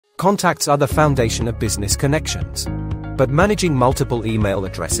Contacts are the foundation of business connections. But managing multiple email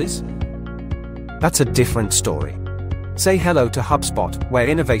addresses? That's a different story. Say hello to HubSpot, where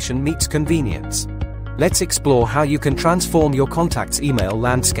innovation meets convenience. Let's explore how you can transform your contacts' email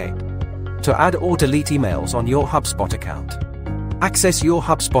landscape. To add or delete emails on your HubSpot account. Access your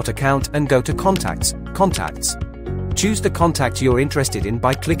HubSpot account and go to Contacts. Choose the contact you're interested in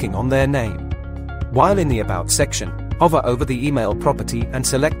by clicking on their name. While in the About section, hover over the email property and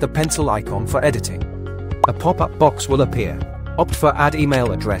select the pencil icon for editing. A pop-up box will appear. Opt for Add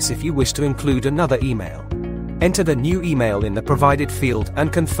Email Address if you wish to include another email. Enter the new email in the provided field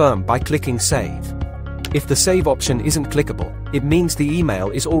and confirm by clicking Save. If the Save option isn't clickable, it means the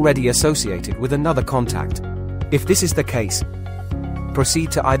email is already associated with another contact. If this is the case,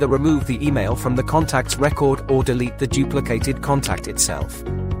 proceed to either remove the email from the contacts record or delete the duplicated contact itself.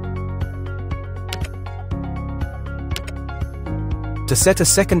 To set a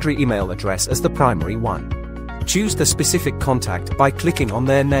secondary email address as the primary one, choose the specific contact by clicking on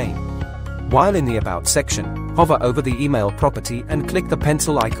their name. While in the About section, hover over the email property and click the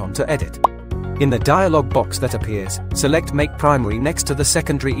pencil icon to edit. In the dialog box that appears, select Make Primary next to the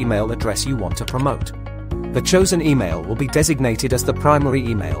secondary email address you want to promote. The chosen email will be designated as the primary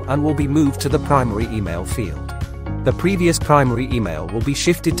email and will be moved to the primary email field. The previous primary email will be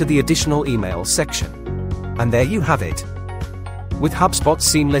shifted to the Additional Emails section. And there you have it. With HubSpot's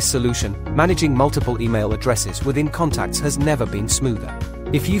seamless solution, managing multiple email addresses within contacts has never been smoother.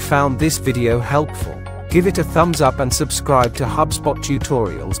 If you found this video helpful, give it a thumbs up and subscribe to HubSpot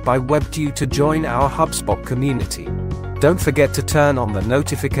Tutorials by WebDue to join our HubSpot community. Don't forget to turn on the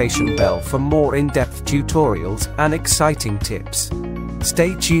notification bell for more in-depth tutorials and exciting tips.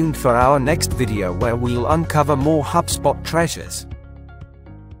 Stay tuned for our next video where we'll uncover more HubSpot treasures.